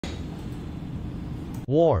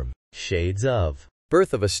warm shades of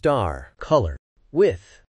birth of a star, color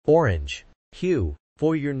with orange hue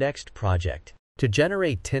for your next project. To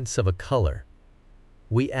generate tints of a color,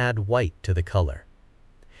 we add white to the color,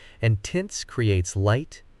 and tints creates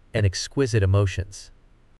light and exquisite emotions.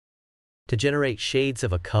 To generate shades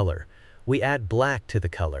of a color, we add black to the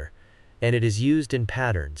color, and it is used in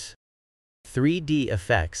patterns. 3D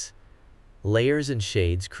effects, layers and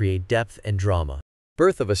shades create depth and drama.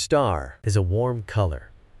 birth of a star, Is a warm color,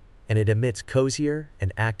 and it emits cozier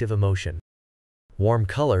and active emotion. Warm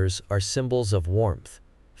colors are symbols of warmth,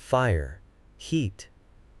 fire, heat,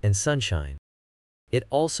 and sunshine. It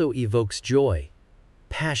also evokes joy,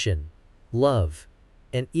 passion, love,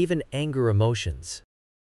 and even anger emotions.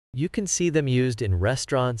 You can see them used in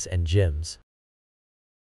restaurants and gyms,